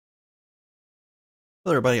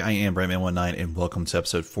Hello everybody, I am Brightman19 and welcome to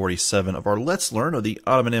episode 47 of our Let's Learn of the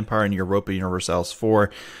Ottoman Empire and Europa Universalis 4.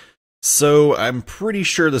 So I'm pretty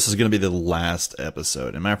sure this is going to be the last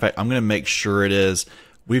episode. As a matter of fact, I'm going to make sure it is.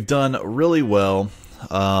 We've done really well,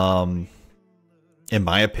 in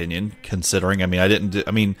my opinion, considering,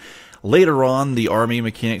 later on the army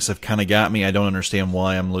mechanics have kind of got me. I don't understand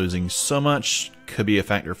why I'm losing so much. Could be a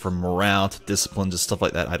factor from morale to discipline to stuff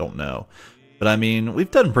like that. I don't know. But I mean, we've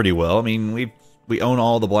done pretty well. I mean, we own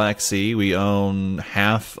all the Black Sea. We own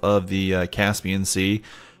half of the Caspian Sea.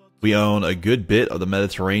 We own a good bit of the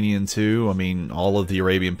Mediterranean too. I mean, all of the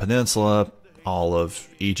Arabian Peninsula, all of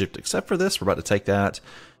Egypt, except for this. We're about to take that.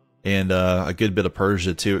 And a good bit of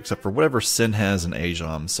Persia too, except for whatever Sin has in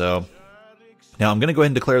Asia. So now I'm going to go ahead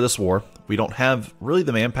and declare this war. We don't have really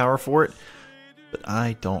the manpower for it, but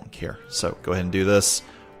I don't care. So go ahead and do this.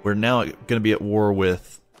 We're now going to be at war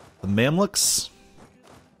with the Mamluks.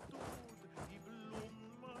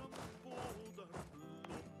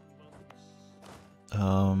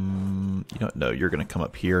 You know what? No, you're going to come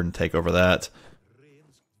up here and take over that.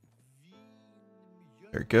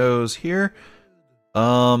 There it goes here.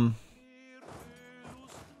 Let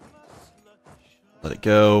it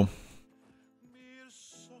go.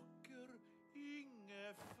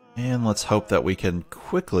 And let's hope that we can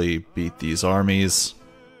quickly beat these armies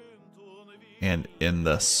and end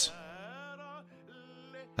this.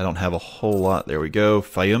 I don't have a whole lot. There we go.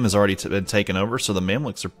 Fayum has already been taken over, so the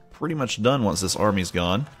Mamluks are pretty much done once this army's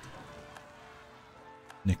gone.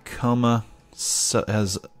 Nakoma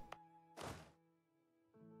has...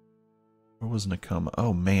 Where was Nakoma?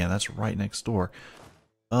 Oh man, that's right next door.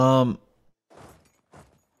 I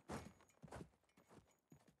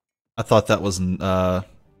thought that was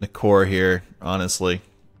Nakor here, honestly.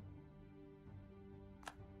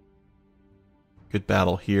 Good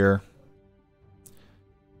battle here.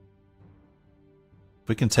 If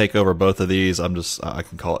we can take over both of these, I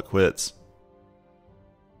can call it quits.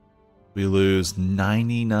 We lose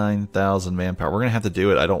 99,000 manpower. We're going to have to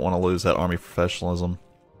do it. I don't want to lose that army professionalism.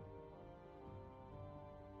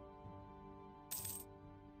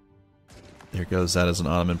 There goes that as an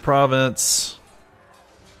Ottoman province.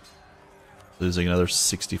 Losing another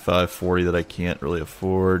 65-40 that I can't really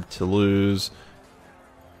afford to lose.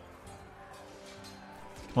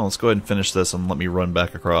 Come on, let's go ahead and finish this and let me run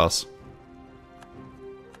back across.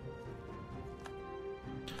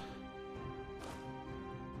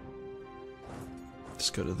 Let's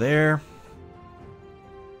go to there.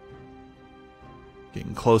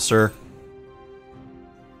 Getting closer.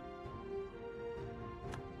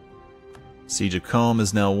 Siege of Qom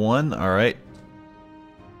is now won. Alright.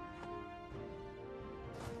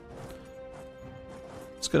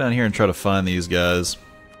 Let's go down here and try to find these guys.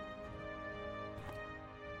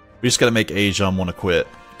 We just gotta make Ajam want to quit,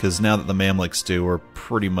 because now that the Mamluks do, we're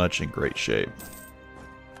pretty much in great shape.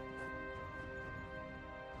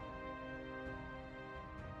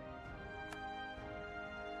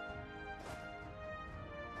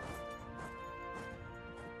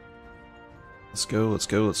 Let's go, let's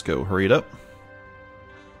go, let's go. Hurry it up.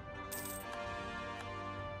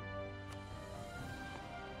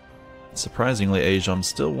 Surprisingly, Ajam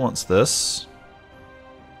still wants this.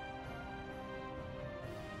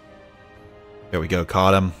 There we go,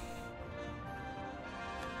 caught him.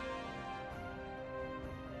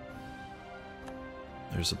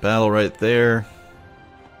 There's a battle right there.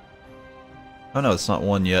 Oh no, it's not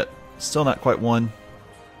won yet. Still not quite won.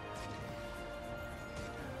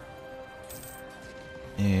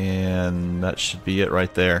 And that should be it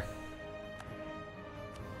right there.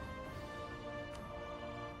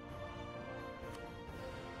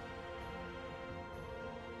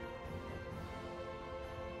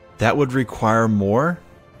 That would require more?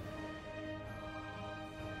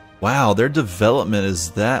 Wow, their development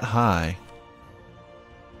is that high.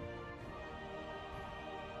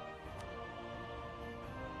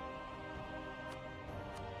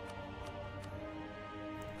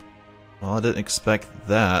 Well, I didn't expect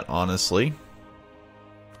that, honestly.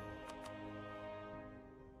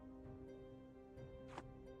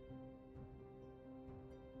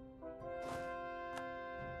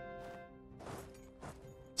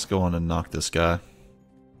 Let's go on and knock this guy.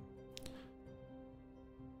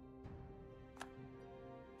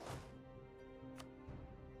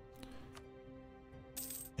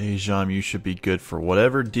 Ajam, you should be good for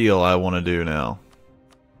whatever deal I want to do now.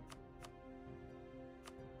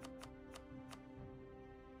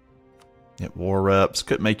 Get war reps.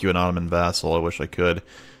 Couldn't make you an Ottoman vassal. I wish I could.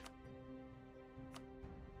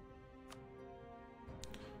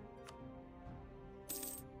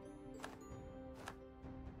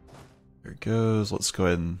 goes. Let's go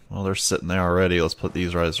ahead and, well, they're sitting there already. Let's put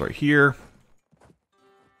these guys right here.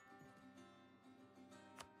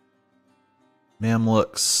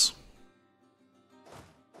 Mamluks.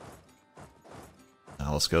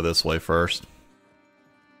 Now let's go this way first.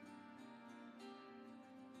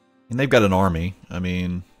 And they've got an army. I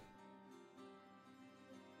mean...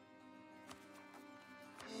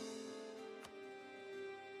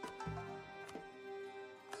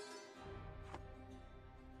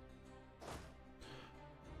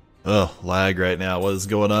 Ugh, lag right now. What is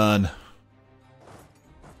going on?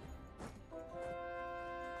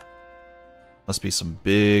 Must be some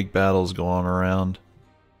big battles going around.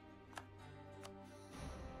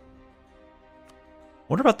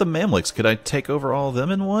 What about the Mamluks? Could I take over all of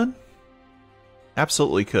them in one?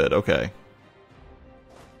 Absolutely could. Okay.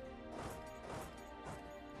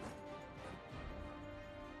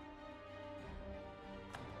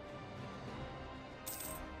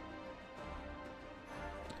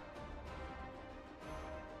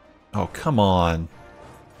 Oh, come on.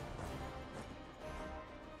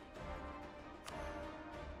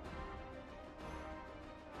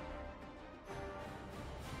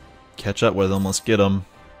 Catch up with them. Let's get them.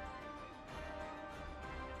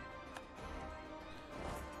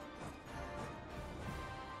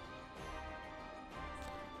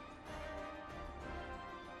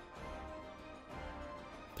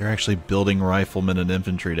 They're actually building riflemen and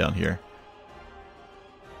infantry down here.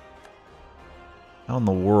 How in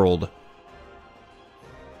the world?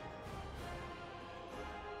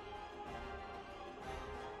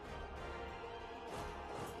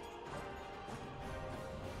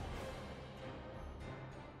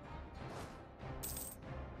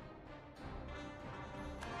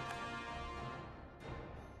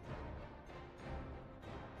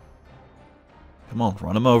 Come on,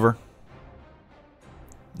 run him over.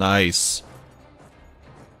 Nice.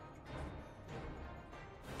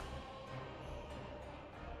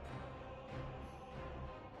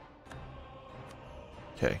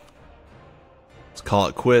 Okay. Let's call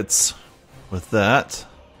it quits with that.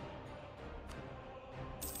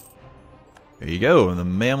 There you go, and the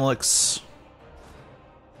Mamluks.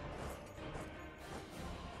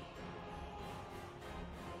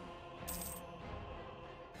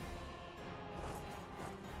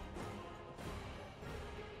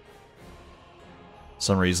 For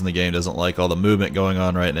some reason the game doesn't like all the movement going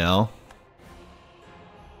on right now.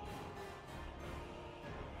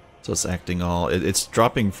 So it's acting all... It's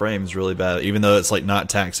dropping frames really bad, even though it's like not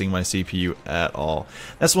taxing my CPU at all.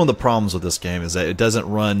 That's one of the problems with this game, is that it doesn't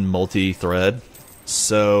run multi-thread.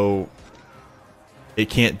 So it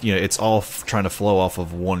can't, you know, it's all trying to flow off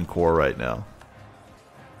of one core right now.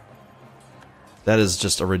 That is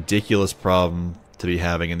just a ridiculous problem to be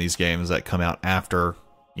having in these games that come out after,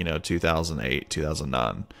 you know, 2008,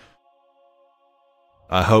 2009.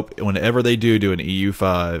 I hope whenever they do an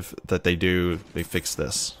EU5 that they fix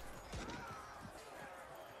this.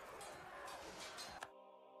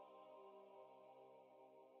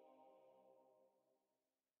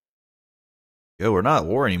 Yo, we're not at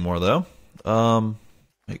war anymore though.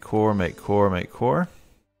 Make core, make core, make core.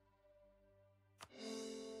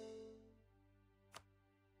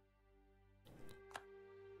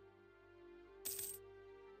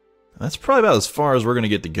 That's probably about as far as we're gonna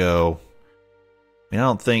get to go. I mean, I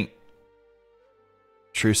don't think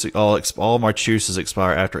truce, all of my truces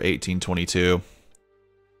expire after 1822.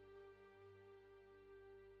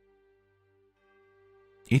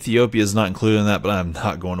 Ethiopia is not included in that, but I'm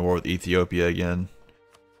not going to war with Ethiopia again.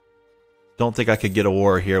 Don't think I could get a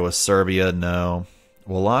war here with Serbia, no.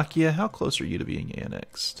 Wallachia, how close are you to being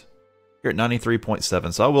annexed? You're at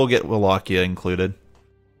 93.7, so I will get Wallachia included.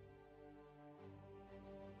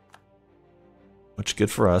 Which is good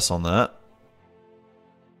for us on that.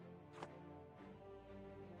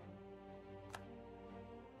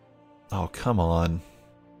 Oh, come on.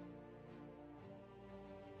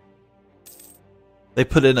 They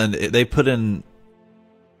put in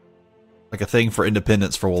like a thing for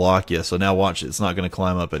independence for Wallachia, so now watch it, it's not going to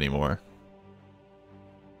climb up anymore.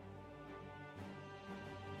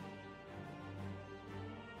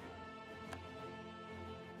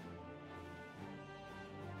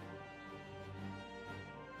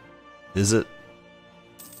 Is it?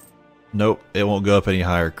 Nope, it won't go up any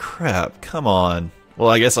higher. Crap, come on. Well,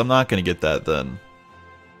 I guess I'm not going to get that then.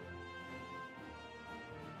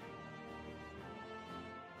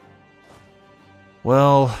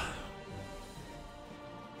 Well,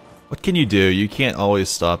 what can you do? You can't always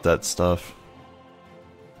stop that stuff.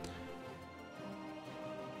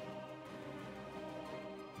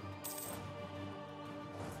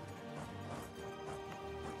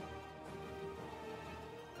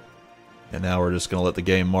 And Now we're just going to let the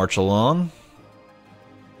game march along.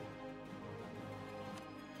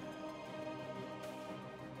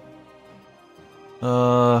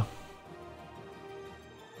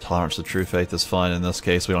 Tolerance of true faith is fine in this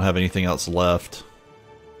case. We don't have anything else left.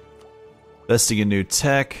 Investing in new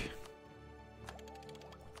tech.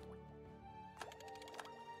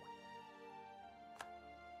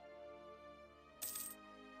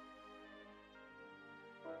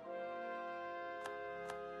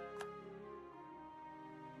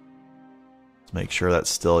 Let's make sure that's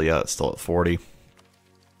still, yeah, it's still at 40.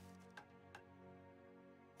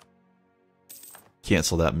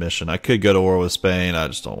 Cancel that mission. I could go to war with Spain, I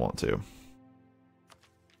just don't want to.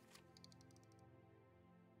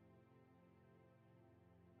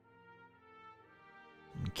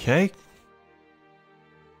 Okay. I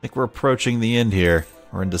think we're approaching the end here.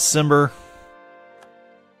 We're in December.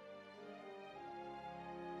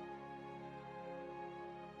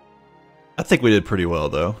 I think we did pretty well,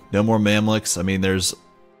 though. No more Mamluks. I mean, there's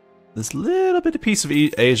this little bit of piece of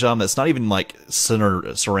Asia that's not even, like,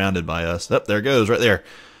 surrounded by us. Oh, there it goes, right there.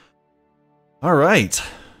 Alright.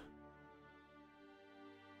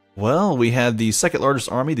 Well, we had the second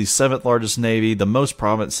largest army, the seventh largest navy, the most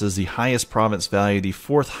provinces, the highest province value, the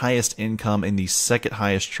fourth highest income, and the second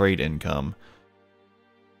highest trade income.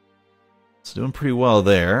 It's doing pretty well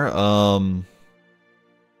there.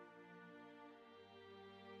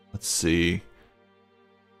 Let's see.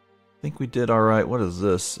 I think we did alright. What is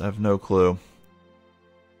this? I have no clue.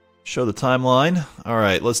 Show the timeline.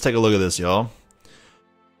 Alright, let's take a look at this, y'all.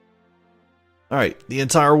 Alright, the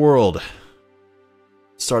entire world.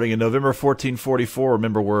 Starting in November 1444.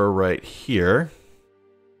 Remember, we're right here.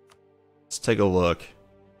 Let's take a look.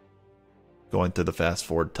 Going through the fast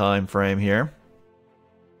forward time frame here.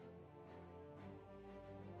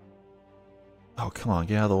 Oh, come on,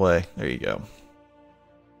 get out of the way. There you go.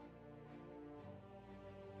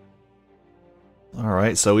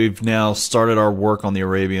 Alright, so we've now started our work on the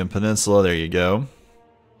Arabian Peninsula. There you go.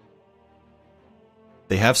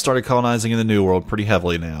 They have started colonizing in the New World pretty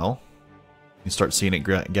heavily now. You start seeing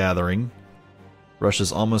it gathering.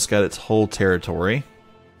 Russia's almost got its whole territory.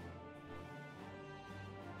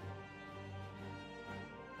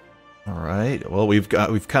 Alright, well we've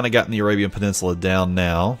kind of gotten the Arabian Peninsula down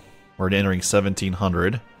now. We're entering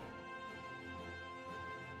 1700.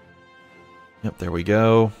 Yep, there we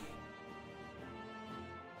go.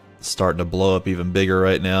 It's starting to blow up even bigger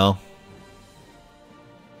right now.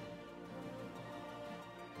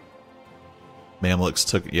 Mamluks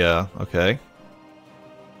took, yeah, okay.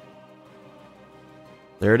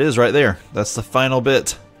 There it is right there. That's the final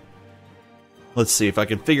bit. Let's see if I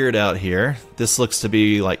can figure it out here. This looks to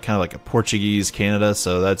be like kind of like a Portuguese Canada,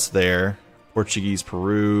 so that's there. Portuguese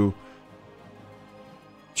Peru.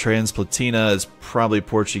 Transplatina is probably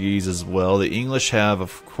Portuguese as well. The English have,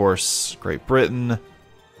 of course, Great Britain.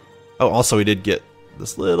 Oh, also we did get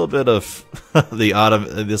this little bit of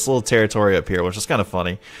this little territory up here, which is kind of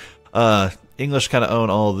funny. English kind of own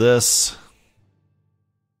all this.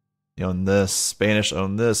 They own this. Spanish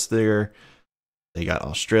own this there. They got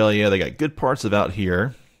Australia. They got good parts of out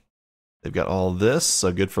here. They've got all this,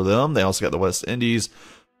 so good for them. They also got the West Indies.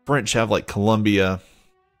 French have like Colombia.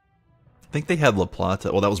 I think they had La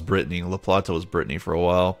Plata. Well, that was Brittany. La Plata was Brittany for a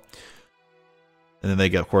while. And then they,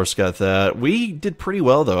 got, of course, got that. We did pretty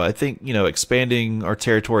well, though. I think, you know, expanding our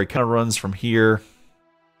territory kind of runs from here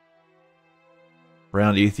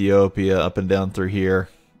around Ethiopia, up and down through here.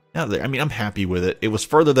 Now, I mean, I'm happy with it. It was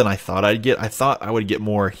further than I thought I'd get. I thought I would get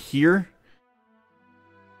more here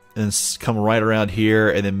and come right around here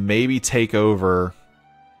and then maybe take over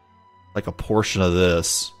like a portion of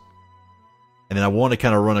this. And then I want to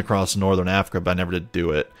kind of run across northern Africa, but I never did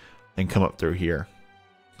do it, and come up through here.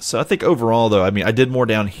 So I think overall, though, I mean, I did more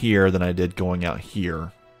down here than I did going out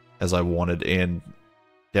here as I wanted, and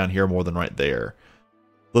down here more than right there.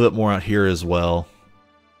 A little bit more out here as well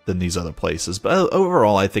than these other places. But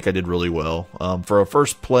overall, I think I did really well. For a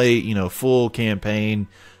first play, you know, full campaign,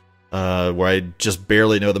 where I just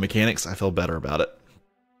barely know the mechanics, I feel better about it.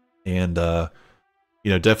 And, you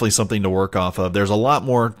know, definitely something to work off of. There's a lot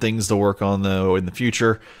more things to work on, though, in the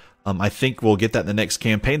future. I think we'll get that in the next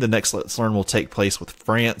campaign. The next Let's Learn will take place with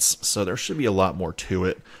France, so there should be a lot more to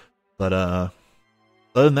it. But other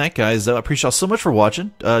than that, guys, I appreciate y'all so much for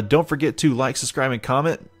watching. Don't forget to like, subscribe, and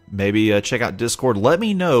comment. Maybe check out Discord. Let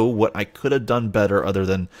me know what I could have done better other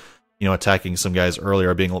than, you know, attacking some guys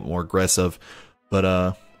earlier, being a little more aggressive.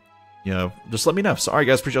 But, you know, just let me know. So, alright,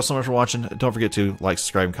 guys, appreciate y'all so much for watching. Don't forget to like,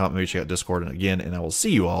 subscribe, and comment. Maybe check out Discord again, and I will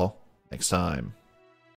see you all next time.